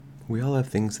We all have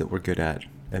things that we're good at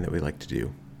and that we like to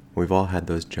do. We've all had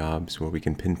those jobs where we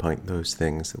can pinpoint those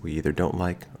things that we either don't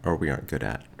like or we aren't good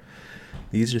at.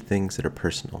 These are things that are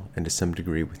personal and to some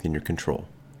degree within your control,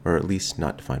 or at least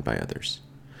not defined by others.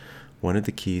 One of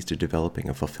the keys to developing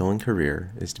a fulfilling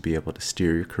career is to be able to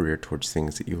steer your career towards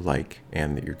things that you like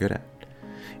and that you're good at.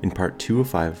 In part 2 of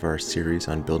 5 of our series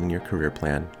on building your career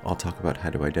plan, I'll talk about how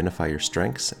to identify your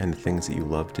strengths and the things that you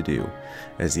love to do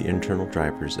as the internal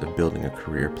drivers of building a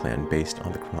career plan based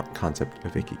on the concept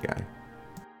of Ikigai.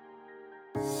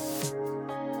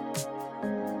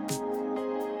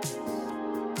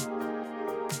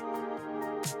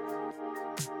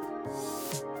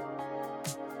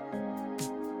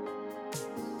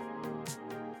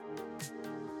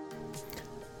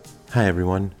 Hi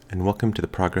everyone, and welcome to the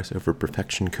Progress Over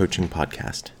Perfection Coaching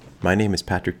podcast. My name is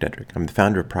Patrick Dedrick. I'm the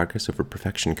founder of Progress Over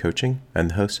Perfection Coaching and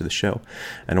the host of the show,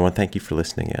 and I want to thank you for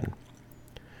listening in.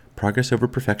 Progress Over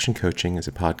Perfection Coaching is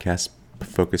a podcast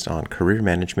focused on career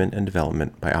management and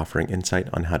development by offering insight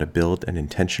on how to build an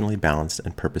intentionally balanced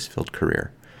and purpose-filled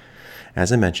career.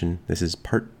 As I mentioned, this is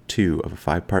part 2 of a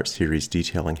 5-part series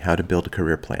detailing how to build a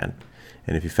career plan.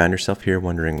 And if you found yourself here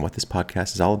wondering what this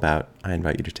podcast is all about, I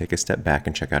invite you to take a step back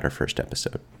and check out our first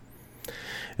episode.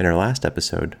 In our last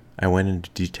episode, I went into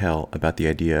detail about the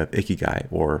idea of Ikigai,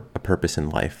 or a purpose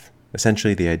in life,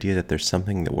 essentially the idea that there's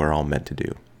something that we're all meant to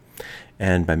do.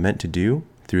 And by meant to do,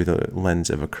 through the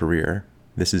lens of a career,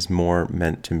 this is more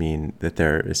meant to mean that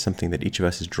there is something that each of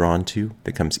us is drawn to,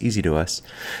 that comes easy to us,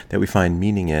 that we find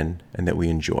meaning in, and that we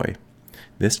enjoy.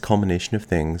 This culmination of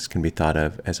things can be thought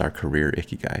of as our career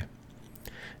Ikigai.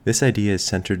 This idea is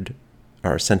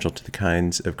essential to the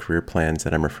kinds of career plans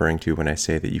that I'm referring to when I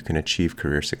say that you can achieve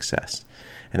career success.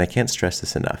 And I can't stress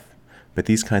this enough, but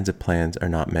these kinds of plans are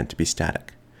not meant to be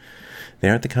static. They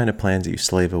aren't the kind of plans that you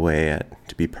slave away at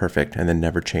to be perfect and then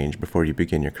never change before you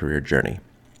begin your career journey.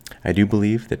 I do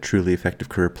believe that truly effective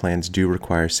career plans do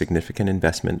require significant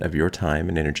investment of your time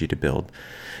and energy to build,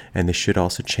 and they should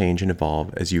also change and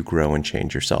evolve as you grow and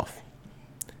change yourself.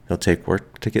 It'll take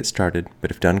work to get started,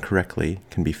 but if done correctly,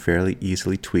 can be fairly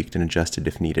easily tweaked and adjusted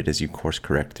if needed as you course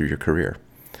correct through your career.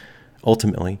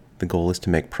 Ultimately, the goal is to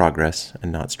make progress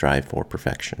and not strive for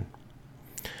perfection.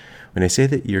 When I say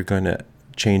that you're going to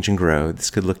change and grow, this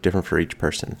could look different for each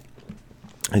person.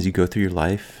 As you go through your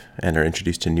life and are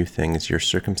introduced to new things, your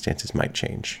circumstances might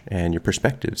change, and your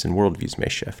perspectives and worldviews may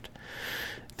shift.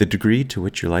 The degree to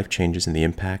which your life changes and the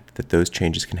impact that those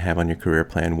changes can have on your career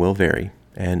plan will vary,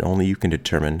 and only you can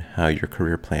determine how your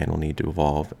career plan will need to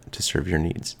evolve to serve your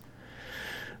needs.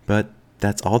 But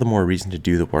that's all the more reason to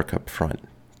do the work up front,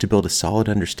 to build a solid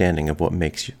understanding of what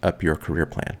makes up your career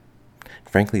plan.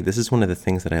 Frankly, this is one of the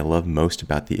things that I love most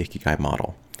about the Ikigai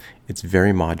model. It's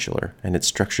very modular, and it's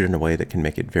structured in a way that can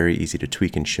make it very easy to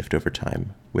tweak and shift over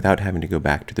time, without having to go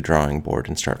back to the drawing board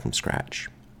and start from scratch.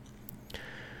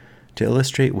 To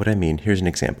illustrate what I mean, here's an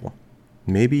example.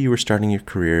 Maybe you were starting your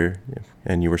career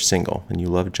and you were single and you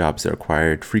loved jobs that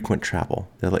required frequent travel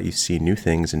that let you see new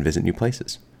things and visit new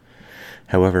places.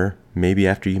 However, maybe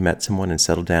after you met someone and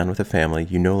settled down with a family,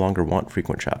 you no longer want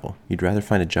frequent travel. You'd rather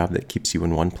find a job that keeps you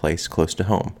in one place close to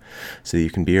home so that you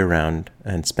can be around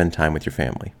and spend time with your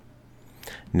family.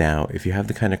 Now, if you have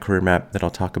the kind of career map that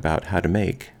I'll talk about how to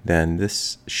make, then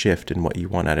this shift in what you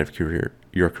want out of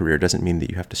your career doesn't mean that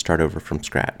you have to start over from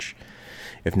scratch.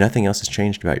 If nothing else has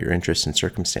changed about your interests and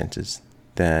circumstances,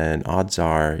 then odds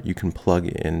are you can plug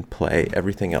and play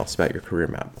everything else about your career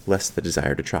map, less the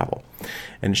desire to travel.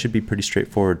 And it should be pretty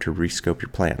straightforward to rescope your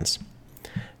plans.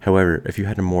 However, if you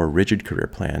had a more rigid career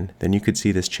plan, then you could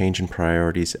see this change in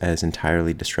priorities as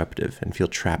entirely disruptive and feel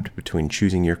trapped between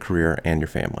choosing your career and your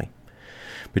family.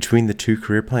 Between the two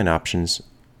career plan options,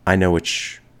 I know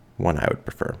which one I would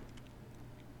prefer.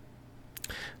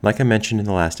 Like I mentioned in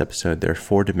the last episode, there are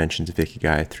 4 dimensions of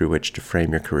Ikigai through which to frame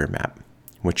your career map.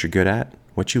 What you're good at,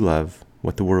 what you love,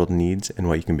 what the world needs, and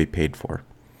what you can be paid for.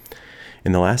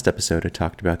 In the last episode, I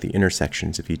talked about the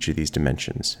intersections of each of these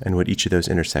dimensions, and what each of those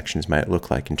intersections might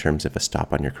look like in terms of a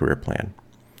stop on your career plan.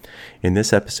 In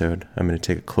this episode, I'm going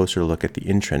to take a closer look at the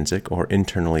intrinsic or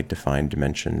internally defined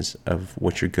dimensions of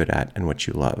what you're good at and what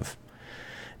you love.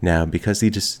 Now, because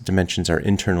these dimensions are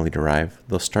internally derived,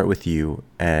 they'll start with you,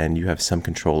 and you have some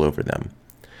control over them.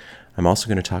 I'm also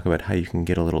going to talk about how you can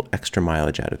get a little extra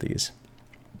mileage out of these.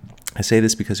 I say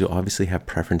this because you'll obviously have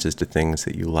preferences to things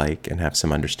that you like and have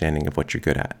some understanding of what you're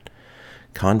good at.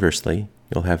 Conversely,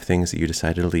 you'll have things that you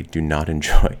decidedly do not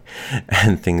enjoy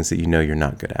and things that you know you're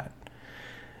not good at.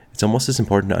 It's almost as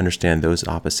important to understand those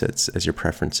opposites as your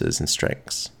preferences and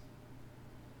strengths,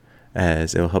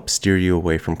 as it will help steer you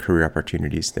away from career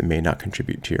opportunities that may not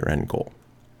contribute to your end goal.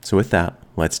 So with that,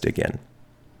 let's dig in.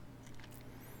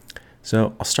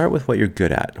 So I'll start with what you're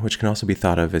good at, which can also be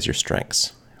thought of as your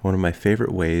strengths. One of my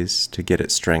favorite ways to get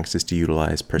at strengths is to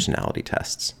utilize personality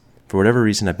tests. For whatever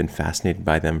reason, I've been fascinated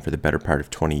by them for the better part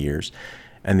of 20 years,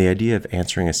 and the idea of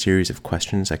answering a series of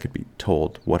questions I could be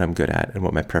told what I'm good at and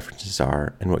what my preferences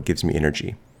are and what gives me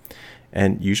energy,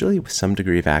 and usually with some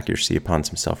degree of accuracy upon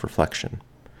some self-reflection.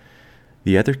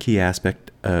 The other key aspect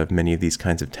of many of these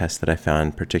kinds of tests that I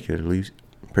found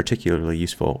particularly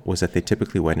useful was that they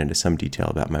typically went into some detail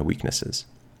about my weaknesses.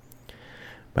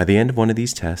 By the end of one of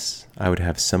these tests, I would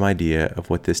have some idea of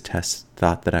what this test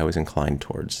thought that I was inclined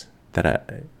towards, that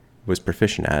I was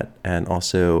proficient at, and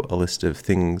also a list of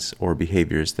things or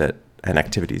behaviors and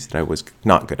activities that I was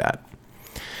not good at.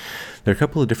 There are a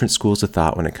couple of different schools of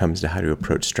thought when it comes to how to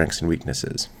approach strengths and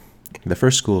weaknesses. The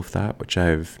first school of thought, which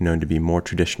I've known to be more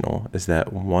traditional, is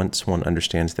that once one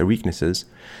understands their weaknesses,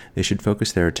 they should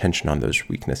focus their attention on those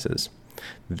weaknesses.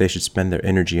 They should spend their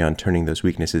energy on turning those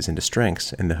weaknesses into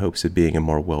strengths in the hopes of being a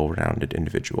more well-rounded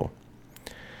individual.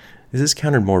 This is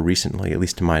countered more recently, at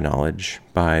least to my knowledge,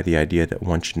 by the idea that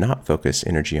one should not focus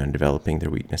energy on developing their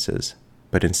weaknesses,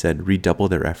 but instead redouble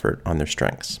their effort on their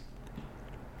strengths.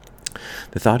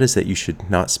 The thought is that you should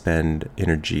not spend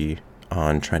energy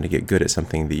on trying to get good at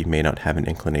something that you may not have an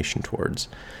inclination towards,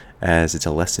 as it's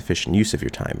a less efficient use of your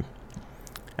time.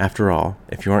 After all,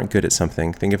 if you aren't good at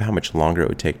something, think of how much longer it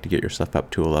would take to get yourself up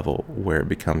to a level where it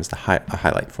becomes a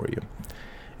highlight for you.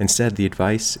 Instead, the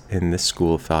advice in this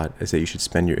school of thought is that you should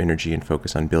spend your energy and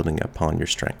focus on building upon your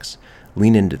strengths.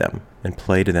 Lean into them and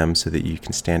play to them so that you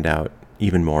can stand out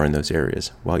even more in those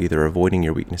areas, while either avoiding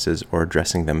your weaknesses or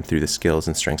addressing them through the skills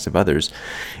and strengths of others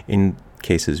in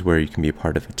cases where you can be a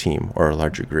part of a team or a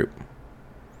larger group.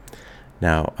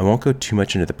 Now, I won't go too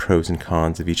much into the pros and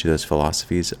cons of each of those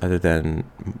philosophies, other than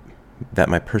that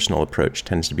my personal approach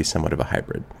tends to be somewhat of a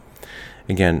hybrid.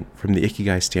 Again, from the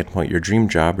Ikigai standpoint, your dream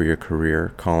job or your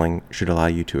career calling should allow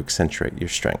you to accentuate your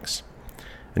strengths.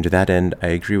 And to that end, I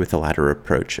agree with the latter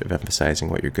approach of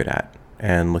emphasizing what you're good at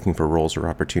and looking for roles or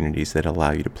opportunities that allow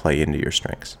you to play into your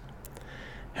strengths.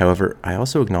 However, I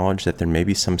also acknowledge that there may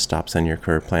be some stops on your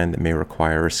career plan that may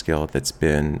require a skill that's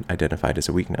been identified as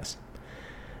a weakness.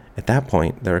 At that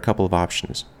point, there are a couple of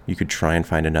options. You could try and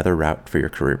find another route for your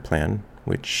career plan,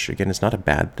 which again is not a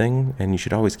bad thing, and you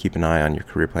should always keep an eye on your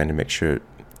career plan to make sure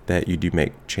that you do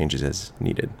make changes as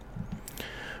needed.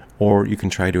 Or you can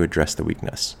try to address the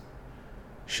weakness.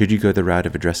 Should you go the route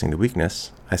of addressing the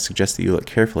weakness, I suggest that you look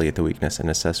carefully at the weakness and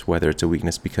assess whether it's a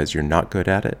weakness because you're not good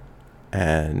at it,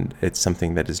 and it's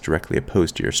something that is directly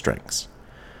opposed to your strengths.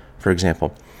 For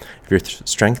example, if your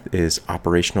strength is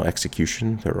operational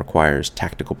execution that requires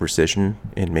tactical precision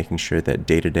in making sure that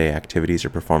day-to-day activities are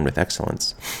performed with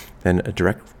excellence, then a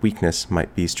direct weakness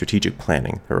might be strategic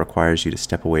planning that requires you to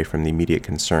step away from the immediate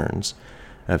concerns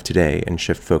of today and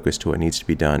shift focus to what needs to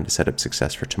be done to set up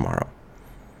success for tomorrow.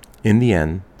 In the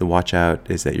end, the watch out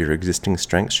is that your existing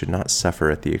strengths should not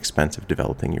suffer at the expense of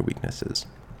developing your weaknesses.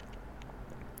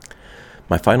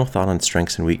 My final thought on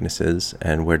strengths and weaknesses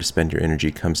and where to spend your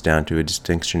energy comes down to a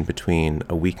distinction between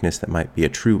a weakness that might be a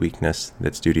true weakness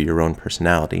that's due to your own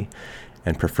personality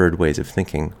and preferred ways of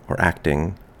thinking or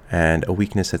acting, and a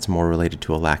weakness that's more related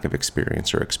to a lack of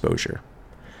experience or exposure.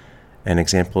 An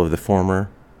example of the former,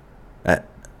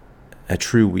 a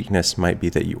true weakness might be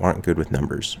that you aren't good with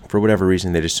numbers. For whatever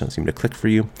reason, they just don't seem to click for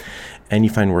you, and you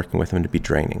find working with them to be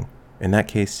draining. In that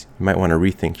case, you might want to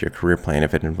rethink your career plan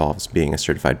if it involves being a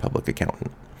certified public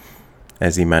accountant,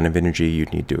 as the amount of energy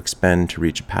you'd need to expend to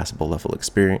reach a passable level of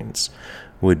experience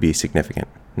would be significant,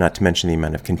 not to mention the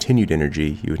amount of continued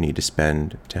energy you would need to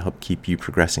spend to help keep you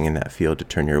progressing in that field to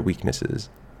turn your weakness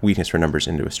for numbers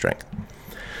into a strength.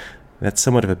 That's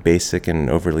somewhat of a basic and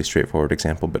overly straightforward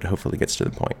example, but hopefully gets to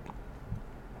the point.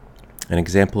 An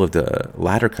example of the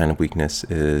latter kind of weakness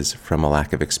is from a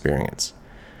lack of experience.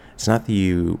 It's not that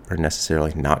you are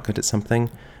necessarily not good at something,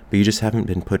 but you just haven't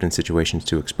been put in situations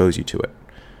to expose you to it.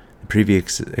 The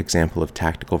previous example of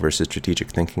tactical versus strategic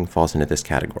thinking falls into this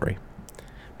category.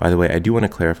 By the way, I do want to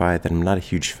clarify that I'm not a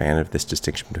huge fan of this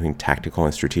distinction between tactical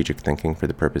and strategic thinking for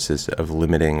the purposes of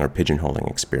limiting or pigeonholing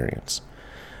experience.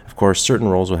 Of course, certain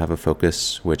roles will have a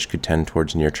focus which could tend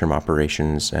towards near-term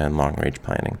operations and long-range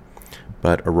planning,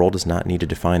 but a role does not need to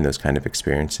define those kind of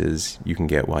experiences you can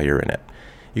get while you're in it.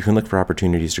 You can look for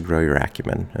opportunities to grow your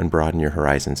acumen and broaden your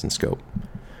horizons and scope.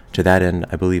 To that end,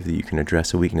 I believe that you can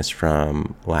address a weakness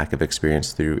from lack of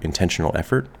experience through intentional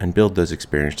effort and build those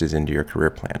experiences into your career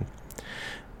plan.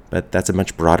 But that's a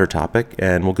much broader topic,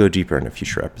 and we'll go deeper in a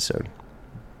future episode.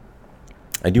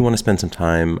 I do want to spend some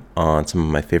time on some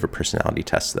of my favorite personality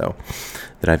tests, though,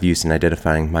 that I've used in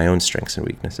identifying my own strengths and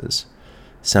weaknesses.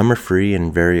 Some are free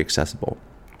and very accessible,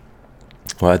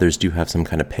 while others do have some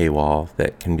kind of paywall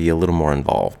that can be a little more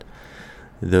involved.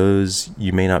 Those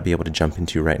you may not be able to jump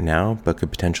into right now, but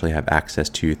could potentially have access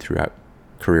to throughout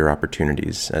career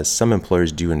opportunities, as some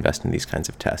employers do invest in these kinds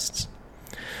of tests.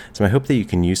 So I hope that you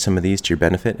can use some of these to your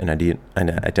benefit in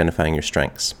identifying your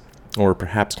strengths, or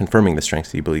perhaps confirming the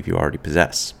strengths that you believe you already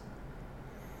possess.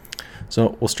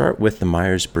 So we'll start with the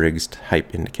Myers-Briggs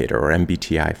Type Indicator, or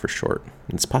MBTI for short.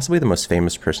 It's possibly the most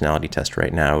famous personality test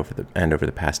right now over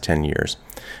the past 10 years,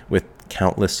 with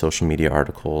countless social media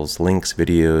articles, links,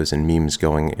 videos, and memes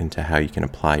going into how you can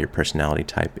apply your personality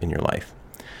type in your life,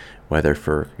 whether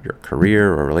for your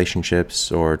career or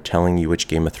relationships, or telling you which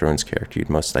Game of Thrones character you'd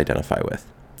most identify with.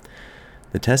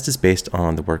 The test is based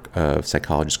on the work of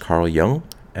psychologist Carl Jung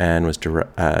and was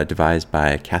devised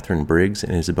by Catherine Briggs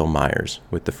and Isabel Myers,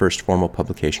 with the first formal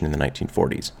publication in the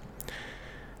 1940s.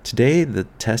 Today, the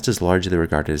test is largely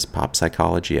regarded as pop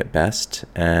psychology at best,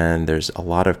 and there's a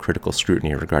lot of critical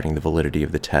scrutiny regarding the validity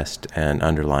of the test and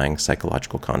underlying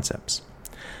psychological concepts.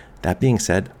 That being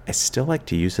said, I still like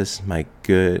to use this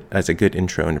as a good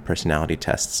intro into personality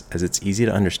tests, as it's easy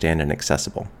to understand and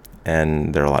accessible,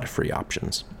 and there are a lot of free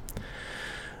options.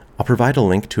 I'll provide a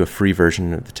link to a free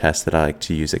version of the test that I like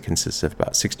to use. It consists of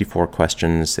about 64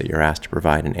 questions that you're asked to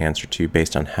provide an answer to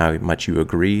based on how much you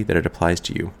agree that it applies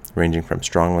to you, ranging from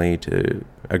strongly to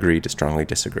agree to strongly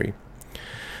disagree.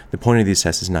 The point of these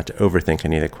tests is not to overthink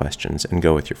any of the questions and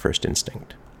go with your first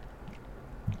instinct.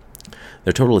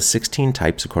 Their total is 16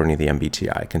 types according to the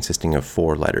MBTI, consisting of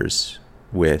 4 letters,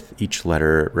 with each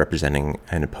letter representing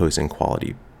an opposing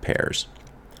quality pairs.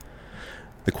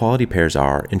 The quality pairs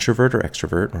are introvert or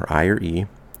extrovert, or I or E,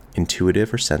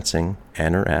 intuitive or sensing,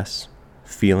 N or S,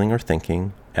 feeling or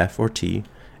thinking, F or T,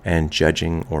 and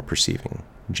judging or perceiving,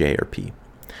 J or P.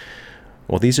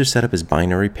 While these are set up as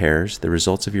binary pairs, the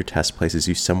results of your test places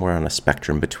you somewhere on a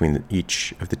spectrum between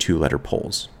each of the 2-letter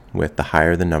poles, with the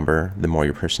higher the number, the more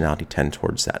your personality tends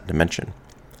towards that dimension.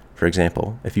 For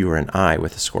example, if you were an I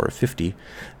with a score of 50,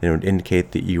 then it would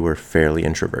indicate that you were fairly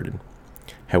introverted.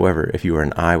 However, if you were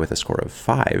an I with a score of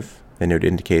 5, then it would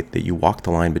indicate that you walk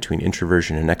the line between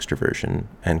introversion and extroversion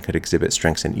and could exhibit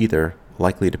strengths in either,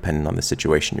 likely dependent on the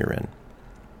situation you're in.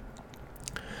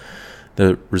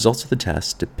 The results of the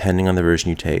test, depending on the version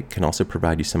you take, can also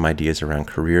provide you some ideas around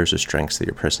careers or strengths that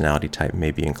your personality type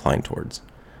may be inclined towards.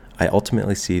 I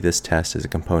ultimately see this test as a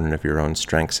component of your own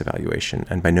strengths evaluation,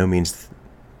 and by no means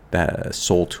the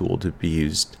sole tool to be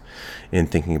used in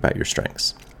thinking about your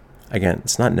strengths. Again,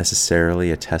 it's not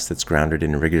necessarily a test that's grounded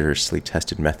in rigorously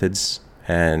tested methods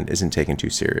and isn't taken too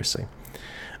seriously.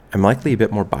 I'm likely a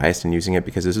bit more biased in using it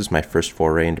because this was my first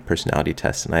foray into personality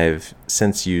tests, and I have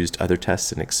since used other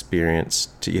tests and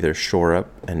experience to either shore up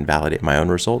and validate my own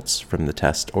results from the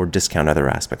test or discount other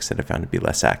aspects that I found to be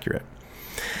less accurate.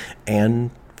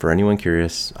 And for anyone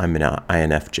curious, I'm an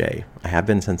INFJ. I have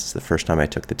been since the first time I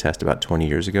took the test about 20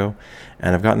 years ago,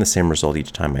 and I've gotten the same result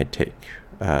each time I take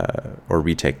or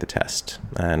retake the test,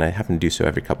 and I happen to do so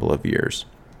every couple of years.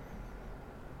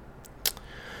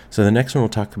 So the next one we'll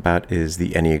talk about is the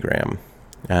Enneagram,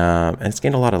 and it's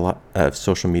gained a lot of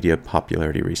social media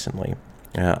popularity recently.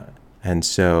 And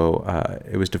so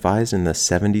it was devised in the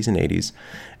 70s and 80s,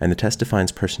 and the test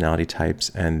defines personality types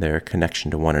and their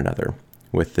connection to one another,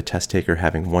 with the test taker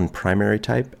having one primary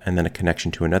type and then a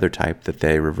connection to another type that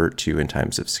they revert to in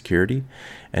times of security,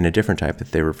 and a different type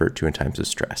that they revert to in times of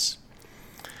stress.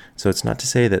 So it's not to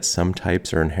say that some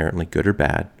types are inherently good or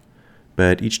bad,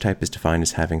 but each type is defined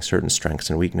as having certain strengths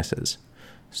and weaknesses.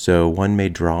 So one may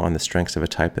draw on the strengths of a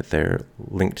type that they're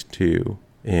linked to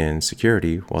in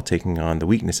security while taking on the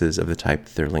weaknesses of the type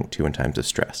that they're linked to in times of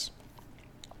stress.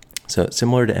 So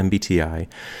similar to MBTI,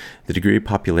 the degree of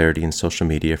popularity in social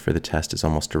media for the test is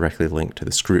almost directly linked to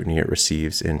the scrutiny it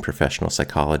receives in professional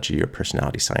psychology or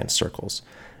personality science circles,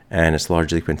 and it's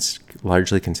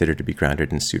largely considered to be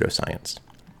grounded in pseudoscience.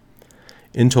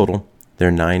 In total, there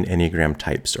are 9 Enneagram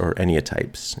types, or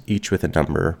Enneatypes, each with a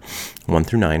number 1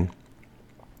 through 9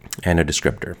 and a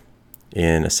descriptor.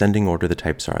 In ascending order, the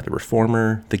types are the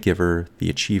reformer, the giver, the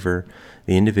achiever,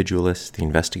 the individualist, the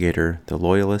investigator, the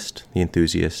loyalist, the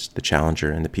enthusiast, the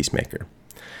challenger, and the peacemaker.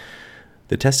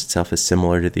 The test itself is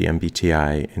similar to the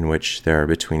MBTI, in which there are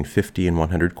between 50 and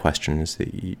 100 questions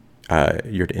that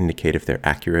you're to indicate if they're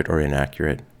accurate or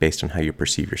inaccurate based on how you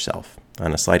perceive yourself,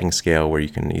 on a sliding scale where you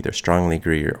can either strongly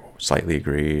agree or slightly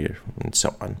agree, and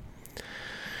so on.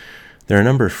 There are a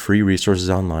number of free resources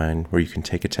online where you can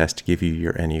take a test to give you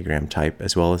your Enneagram type,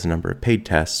 as well as a number of paid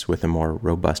tests with a more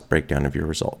robust breakdown of your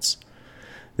results.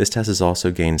 This test has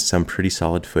also gained some pretty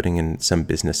solid footing in some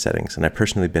business settings, and I've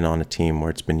personally been on a team where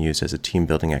it's been used as a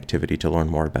team-building activity to learn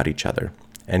more about each other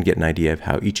and get an idea of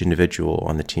how each individual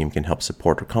on the team can help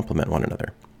support or complement one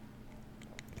another.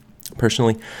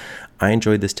 Personally, I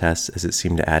enjoyed this test as it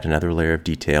seemed to add another layer of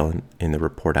detail in the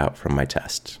report out from my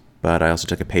test, but I also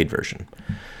took a paid version.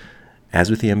 As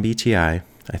with the MBTI,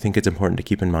 I think it's important to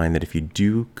keep in mind that if you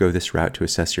do go this route to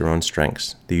assess your own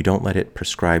strengths, that you don't let it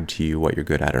prescribe to you what you're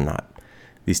good at or not.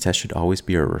 These tests should always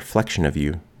be a reflection of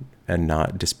you and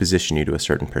not disposition you to a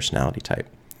certain personality type.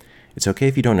 It's okay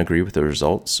if you don't agree with the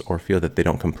results or feel that they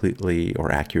don't completely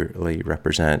or accurately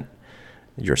represent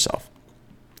yourself.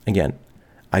 Again,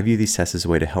 I view these tests as a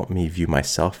way to help me view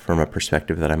myself from a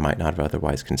perspective that I might not have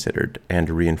otherwise considered and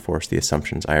to reinforce the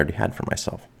assumptions I already had for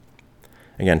myself.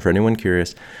 Again, for anyone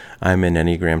curious, I'm an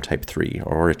Enneagram Type 3,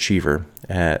 or achiever,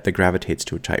 that gravitates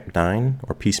to a Type 9,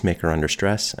 or peacemaker under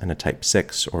stress, and a Type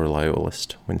 6, or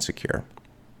loyalist when secure.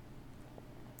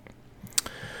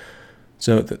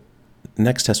 So the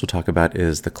next test we'll talk about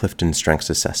is the Clifton Strengths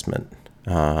Assessment.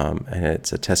 And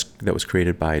it's a test that was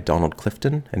created by Donald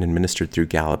Clifton and administered through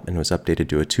Gallup and was updated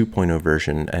to a 2.0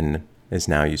 version and is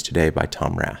now used today by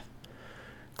Tom Rath.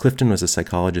 Clifton was a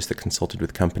psychologist that consulted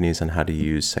with companies on how to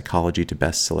use psychology to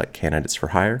best select candidates for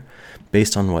hire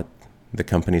based on what the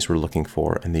companies were looking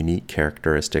for and the unique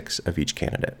characteristics of each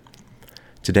candidate.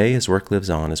 Today, his work lives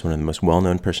on as one of the most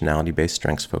well-known personality-based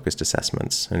strengths-focused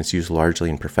assessments, and it's used largely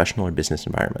in professional or business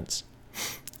environments.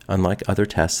 Unlike other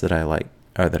tests that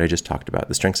I just talked about,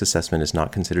 the strengths assessment is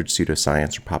not considered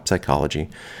pseudoscience or pop psychology,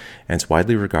 and it's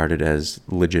widely regarded as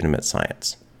legitimate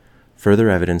science.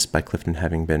 Further evidenced by Clifton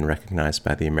having been recognized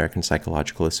by the American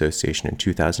Psychological Association in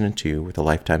 2002 with a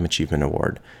Lifetime Achievement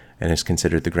Award, and is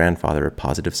considered the grandfather of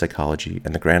positive psychology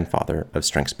and the grandfather of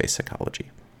strengths-based psychology.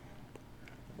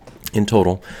 In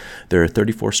total, there are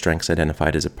 34 strengths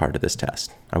identified as a part of this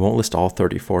test. I won't list all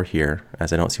 34 here,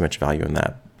 as I don't see much value in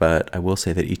that, but I will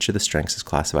say that each of the strengths is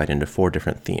classified into 4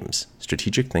 different themes: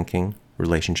 strategic thinking,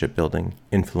 relationship building,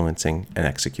 influencing, and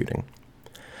executing.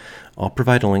 I'll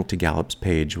provide a link to Gallup's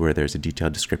page where there's a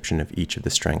detailed description of each of the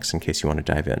strengths in case you want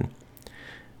to dive in.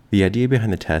 The idea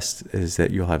behind the test is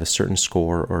that you'll have a certain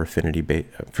score or affinity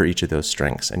for each of those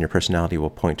strengths, and your personality will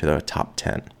point to the top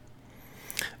 10.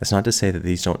 That's not to say that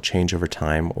these don't change over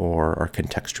time or are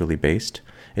contextually based.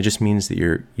 It just means that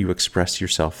you express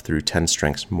yourself through 10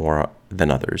 strengths more than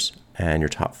others, and your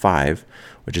top 5,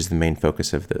 which is the main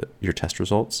focus of your test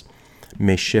results,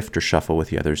 may shift or shuffle with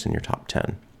the others in your top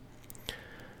 10.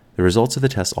 The results of the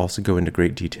test also go into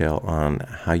great detail on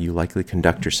how you likely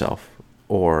conduct yourself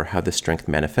or how this strength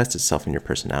manifests itself in your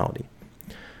personality.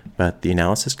 But the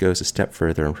analysis goes a step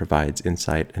further and provides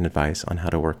insight and advice on how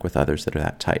to work with others that are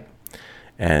that type,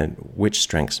 and which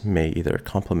strengths may either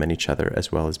complement each other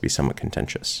as well as be somewhat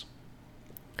contentious.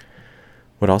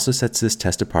 What also sets this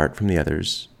test apart from the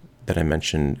others that I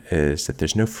mentioned is that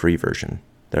there's no free version.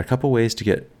 There are a couple ways to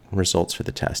get results for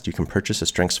the test. You can purchase a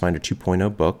StrengthsFinder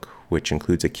 2.0 book, which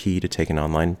includes a key to take an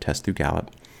online test through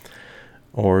Gallup,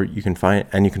 or you can find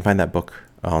that book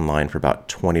online for about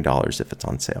 $20 if it's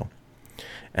on sale.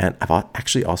 And I've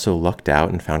actually also lucked out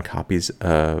and found copies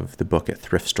of the book at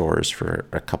thrift stores for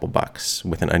a couple bucks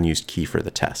with an unused key for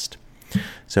the test.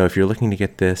 So if you're looking to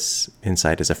get this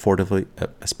insight as affordably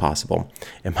as possible,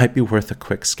 it might be worth a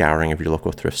quick scouring of your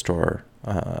local thrift store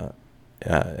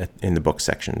in the book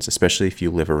sections, especially if you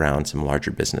live around some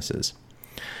larger businesses,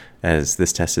 as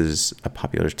this test is a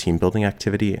popular team building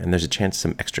activity and there's a chance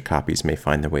some extra copies may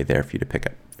find their way there for you to pick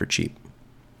up for cheap.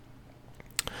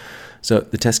 So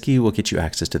the test key will get you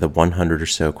access to the 100 or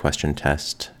so question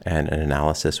test and an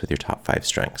analysis with your top 5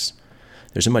 strengths.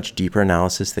 There's a much deeper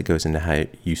analysis that goes into how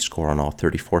you score on all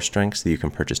 34 strengths that you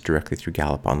can purchase directly through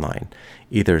Gallup online,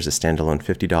 either as a standalone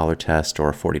 $50 test or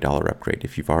a $40 upgrade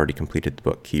if you've already completed the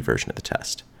book key version of the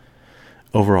test.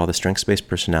 Overall, the strengths-based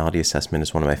personality assessment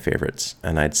is one of my favorites,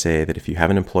 and I'd say that if you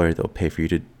have an employer that will pay for you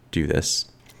to do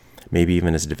this, maybe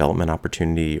even as a development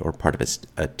opportunity or part of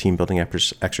a team-building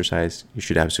exercise, you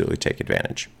should absolutely take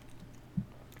advantage.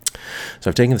 So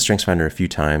I've taken the StrengthsFinder a few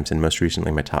times, and most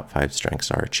recently my top 5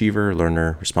 strengths are achiever,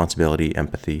 learner, responsibility,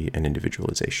 empathy, and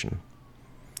individualization.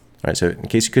 All right, so in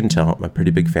case you couldn't tell, I'm a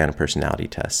pretty big fan of personality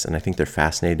tests, and I think they're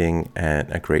fascinating and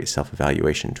a great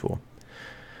self-evaluation tool.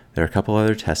 There are a couple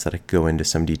other tests that I go into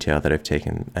some detail that I've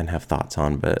taken and have thoughts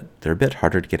on, but they're a bit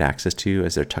harder to get access to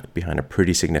as they're tucked behind a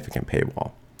pretty significant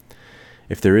paywall.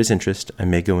 If there is interest, I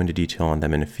may go into detail on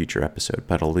them in a future episode,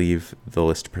 but I'll leave the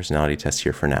list of personality tests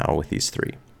here for now with these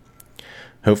 3.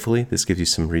 Hopefully, this gives you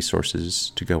some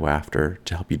resources to go after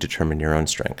to help you determine your own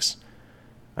strengths.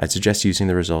 I'd suggest using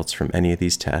the results from any of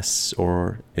these tests,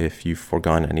 or if you've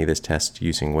foregone any of this test,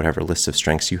 using whatever list of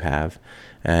strengths you have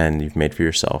and you've made for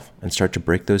yourself, and start to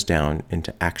break those down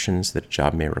into actions that a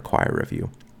job may require of you.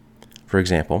 For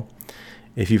example,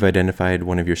 if you've identified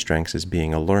one of your strengths as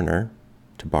being a learner,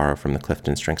 to borrow from the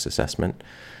Clifton Strengths Assessment,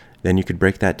 then you could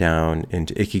break that down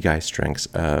into Ikigai strengths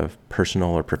of personal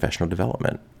or professional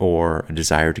development, or a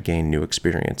desire to gain new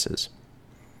experiences.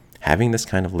 Having this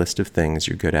kind of list of things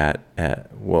you're good at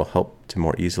will help to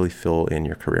more easily fill in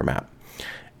your career map,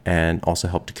 and also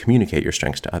help to communicate your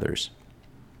strengths to others.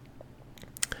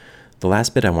 The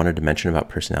last bit I wanted to mention about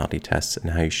personality tests and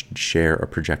how you should share or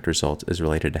project results is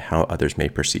related to how others may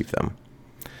perceive them.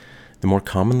 The more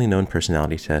commonly known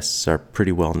personality tests are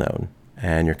pretty well known,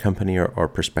 and your company or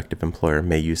prospective employer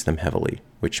may use them heavily,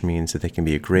 which means that they can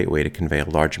be a great way to convey a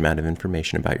large amount of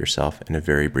information about yourself in a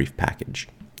very brief package,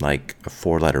 like a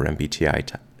 4-letter MBTI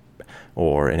type,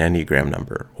 or an Enneagram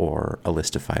number, or a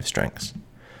list of 5 strengths.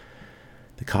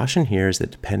 The caution here is that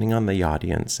depending on the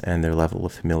audience and their level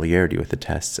of familiarity with the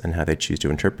tests and how they choose to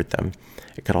interpret them,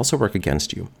 it could also work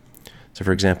against you. So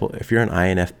for example, if you're an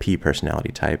INFP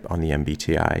personality type on the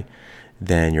MBTI,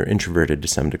 then you're introverted to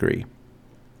some degree.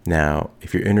 Now,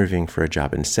 if you're interviewing for a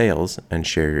job in sales and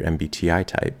share your MBTI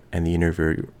type, and the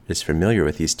interviewer is familiar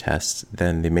with these tests,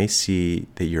 then they may see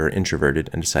that you're introverted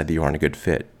and decide that you aren't a good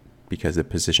fit, because the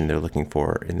position they're looking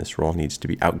for in this role needs to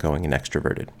be outgoing and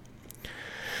extroverted.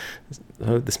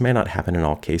 So this may not happen in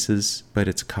all cases, but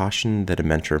it's a caution that a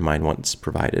mentor of mine once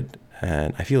provided,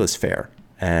 and I feel is fair,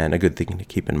 and a good thing to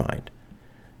keep in mind.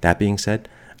 That being said,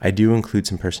 I do include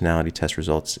some personality test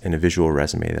results in a visual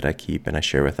resume that I keep and I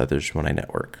share with others when I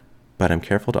network. But I'm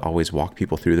careful to always walk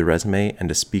people through the resume and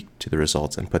to speak to the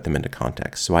results and put them into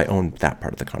context, so I own that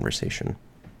part of the conversation.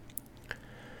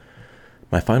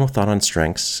 My final thought on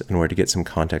strengths and where to get some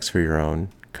context for your own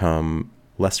come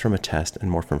less from a test and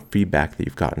more from feedback that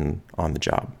you've gotten on the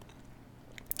job.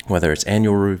 Whether it's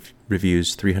annual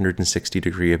reviews,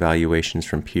 360-degree evaluations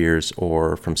from peers,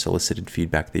 or from solicited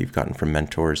feedback that you've gotten from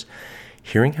mentors,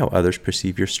 hearing how others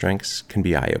perceive your strengths can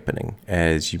be eye-opening,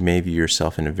 as you may view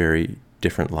yourself in a very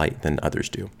different light than others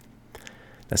do.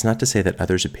 That's not to say that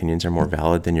others' opinions are more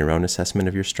valid than your own assessment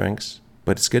of your strengths,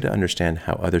 but it's good to understand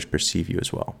how others perceive you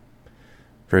as well.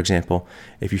 For example,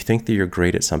 if you think that you're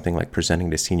great at something like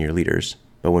presenting to senior leaders,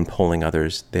 but when polling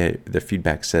others, their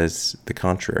feedback says the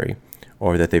contrary,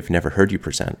 or that they've never heard you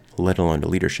present, let alone to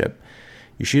leadership,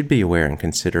 you should be aware and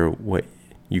consider what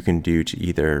you can do to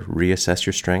either reassess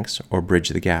your strengths or bridge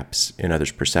the gaps in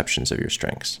others' perceptions of your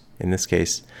strengths. In this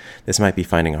case, this might be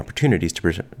finding opportunities to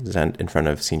present in front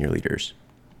of senior leaders.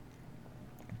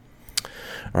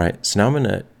 All right, so now I'm going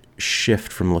to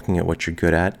shift from looking at what you're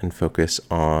good at and focus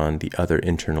on the other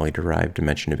internally derived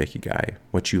dimension of Ikigai,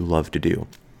 what you love to do.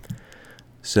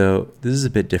 So this is a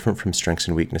bit different from strengths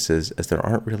and weaknesses, as there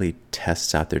aren't really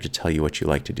tests out there to tell you what you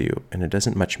like to do, and it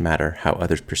doesn't much matter how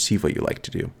others perceive what you like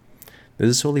to do. This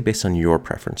is solely based on your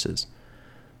preferences.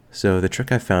 So the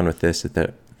trick I've found with this is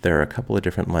that there are a couple of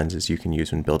different lenses you can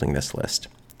use when building this list.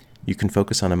 You can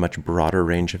focus on a much broader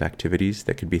range of activities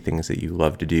that could be things that you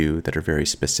love to do that are very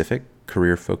specific,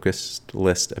 career-focused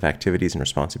list of activities and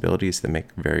responsibilities that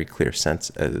make very clear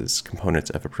sense as components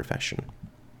of a profession.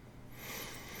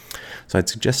 So I'd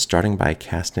suggest starting by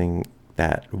casting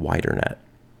that wider net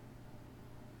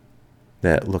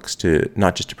that looks to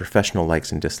not just to professional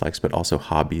likes and dislikes, but also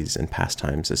hobbies and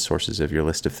pastimes as sources of your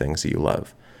list of things that you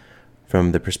love.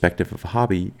 From the perspective of a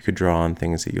hobby, you could draw on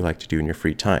things that you like to do in your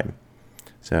free time.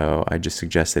 So I just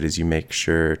suggest that as you make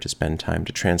sure to spend time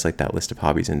to translate that list of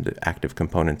hobbies into active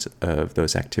components of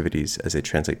those activities as they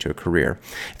translate to a career,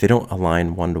 if they don't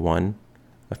align one-to-one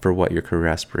for what your career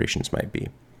aspirations might be.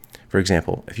 For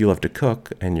example, if you love to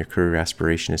cook and your career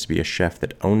aspiration is to be a chef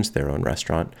that owns their own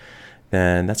restaurant,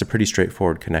 then that's a pretty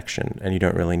straightforward connection, and you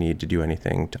don't really need to do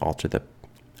anything to alter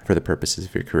for the purposes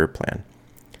of your career plan.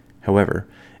 However,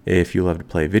 if you love to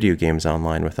play video games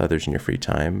online with others in your free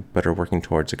time, but are working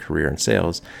towards a career in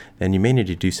sales, then you may need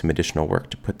to do some additional work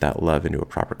to put that love into a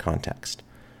proper context.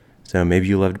 So maybe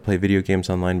you love to play video games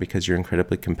online because you're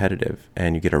incredibly competitive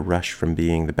and you get a rush from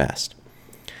being the best.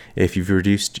 If you've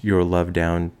reduced your love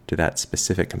down to that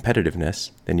specific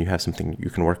competitiveness, then you have something you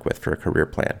can work with for a career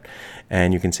plan.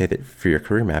 And you can say that for your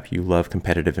career map, you love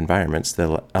competitive environments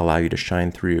that allow you to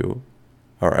shine through,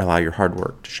 or allow your hard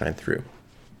work to shine through.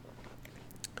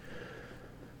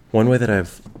 One way that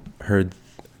I've heard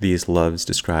these loves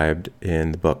described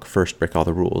in the book First Break All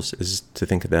the Rules is to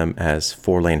think of them as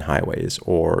 4-lane highways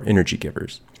or energy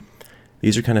givers.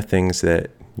 These are kind of things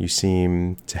that you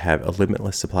seem to have a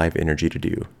limitless supply of energy to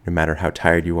do, no matter how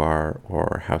tired you are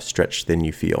or how stretched thin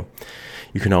you feel.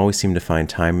 You can always seem to find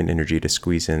time and energy to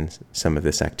squeeze in some of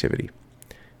this activity.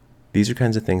 These are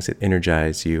kinds of things that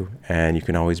energize you, and you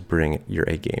can always bring your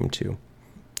A game to.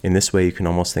 In this way, you can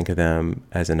almost think of them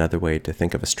as another way to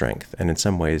think of a strength, and in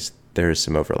some ways, there is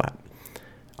some overlap.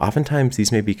 Oftentimes,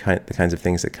 these may be the kinds of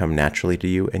things that come naturally to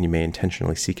you, and you may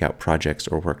intentionally seek out projects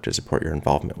or work to support your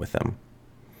involvement with them.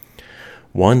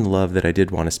 One love that I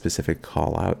did want to specifically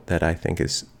call out that I think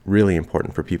is really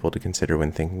important for people to consider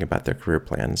when thinking about their career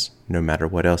plans, no matter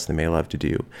what else they may love to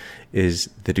do, is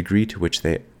the degree to which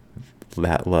that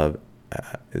love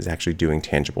is actually doing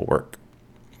tangible work.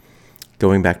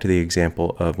 Going back to the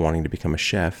example of wanting to become a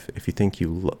chef, if you think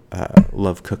you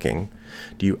love cooking,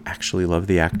 do you actually love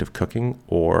the act of cooking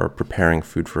or preparing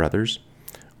food for others?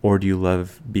 Or do you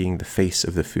love being the face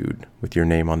of the food with your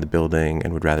name on the building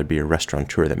and would rather be a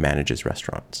restaurateur that manages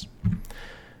restaurants?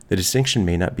 The distinction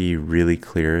may not be really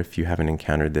clear if you haven't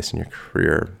encountered this in your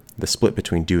career, the split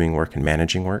between doing work and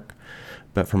managing work.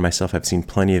 But for myself, I've seen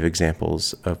plenty of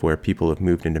examples of where people have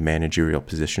moved into managerial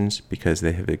positions because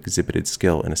they have exhibited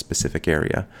skill in a specific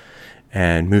area,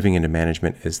 and moving into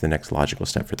management is the next logical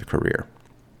step for the career.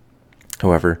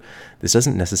 However, this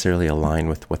doesn't necessarily align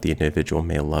with what the individual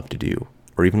may love to do,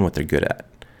 or even what they're good at.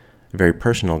 A very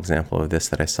personal example of this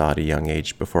that I saw at a young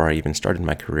age before I even started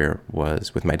my career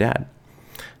was with my dad.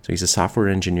 So he's a software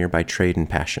engineer by trade and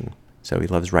passion. So he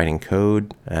loves writing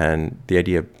code and the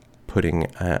idea of putting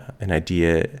an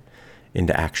idea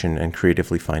into action and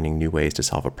creatively finding new ways to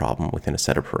solve a problem within a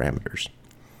set of parameters.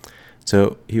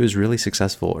 So he was really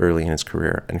successful early in his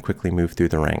career and quickly moved through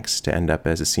the ranks to end up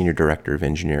as a senior director of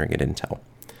engineering at Intel.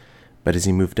 But as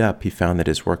he moved up, he found that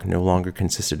his work no longer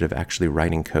consisted of actually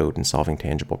writing code and solving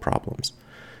tangible problems.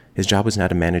 His job was now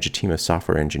to manage a team of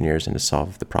software engineers and to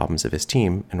solve the problems of his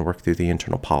team and work through the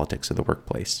internal politics of the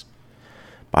workplace.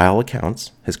 By all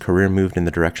accounts, his career moved in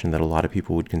the direction that a lot of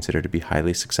people would consider to be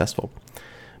highly successful.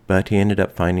 But he ended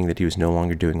up finding that he was no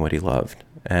longer doing what he loved,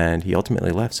 and he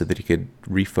ultimately left so that he could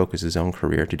refocus his own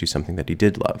career to do something that he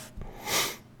did love.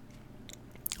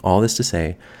 All this to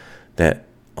say that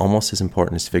almost as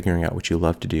important as figuring out what you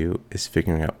love to do is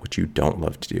figuring out what you don't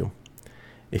love to do.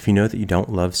 If you know that you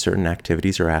don't love certain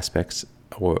activities or aspects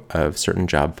of certain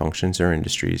job functions or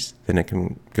industries, then it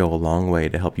can go a long way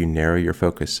to help you narrow your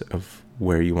focus of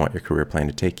where you want your career plan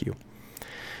to take you.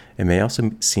 It may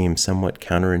also seem somewhat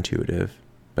counterintuitive,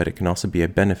 but it can also be a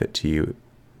benefit to you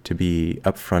to be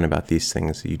upfront about these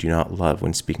things that you do not love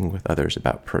when speaking with others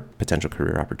about potential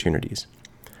career opportunities.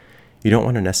 You don't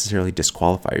want to necessarily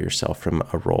disqualify yourself from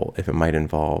a role if it might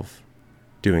involve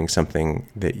doing something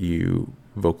that you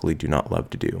vocally do not love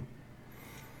to do.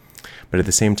 But at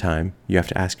the same time, you have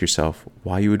to ask yourself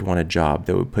why you would want a job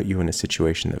that would put you in a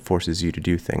situation that forces you to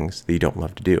do things that you don't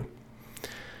love to do.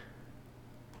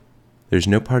 There's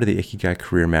no part of the Ikigai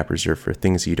career map reserved for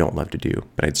things that you don't love to do,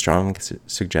 but I'd strongly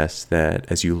suggest that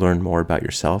as you learn more about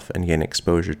yourself and gain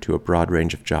exposure to a broad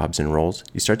range of jobs and roles,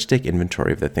 you start to take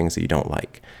inventory of the things that you don't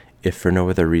like, if for no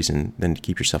other reason than to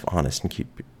keep yourself honest and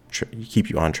keep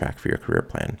you on track for your career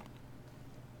plan.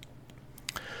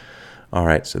 All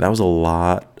right, so that was a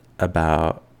lot and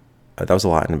about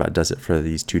does it for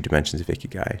these two dimensions of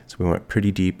Ikigai. So we went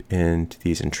pretty deep into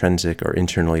these intrinsic or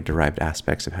internally derived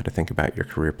aspects of how to think about your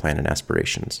career plan and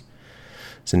aspirations.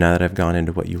 So now that I've gone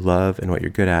into what you love and what you're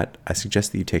good at, I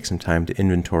suggest that you take some time to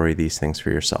inventory these things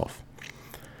for yourself.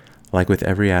 Like with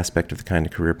every aspect of the kind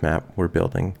of career map we're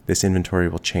building, this inventory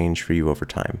will change for you over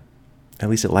time. At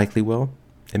least it likely will.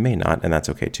 It may not, and that's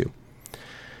okay too.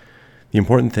 The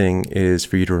important thing is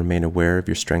for you to remain aware of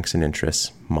your strengths and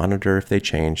interests, monitor if they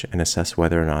change, and assess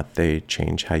whether or not they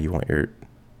change how you want your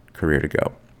career to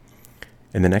go.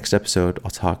 In the next episode, I'll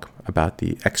talk about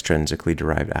the extrinsically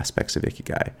derived aspects of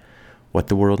Ikigai, what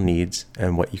the world needs,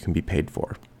 and what you can be paid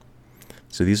for.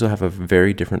 So these will have a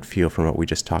very different feel from what we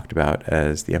just talked about,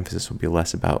 as the emphasis will be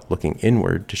less about looking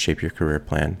inward to shape your career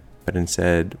plan, but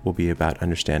instead will be about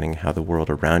understanding how the world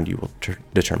around you will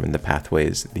determine the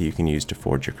pathways that you can use to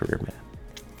forge your career plan.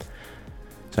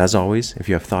 So as always, if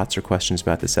you have thoughts or questions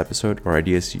about this episode or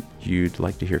ideas you'd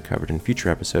like to hear covered in future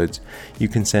episodes, you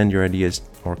can send your ideas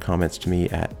or comments to me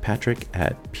at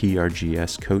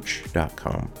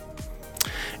patrick@prgscoach.com.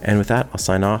 And with that, I'll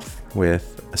sign off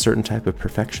with a certain type of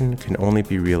perfection can only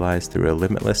be realized through a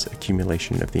limitless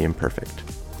accumulation of the imperfect.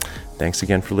 Thanks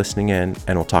again for listening in,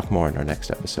 and we'll talk more in our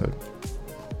next episode.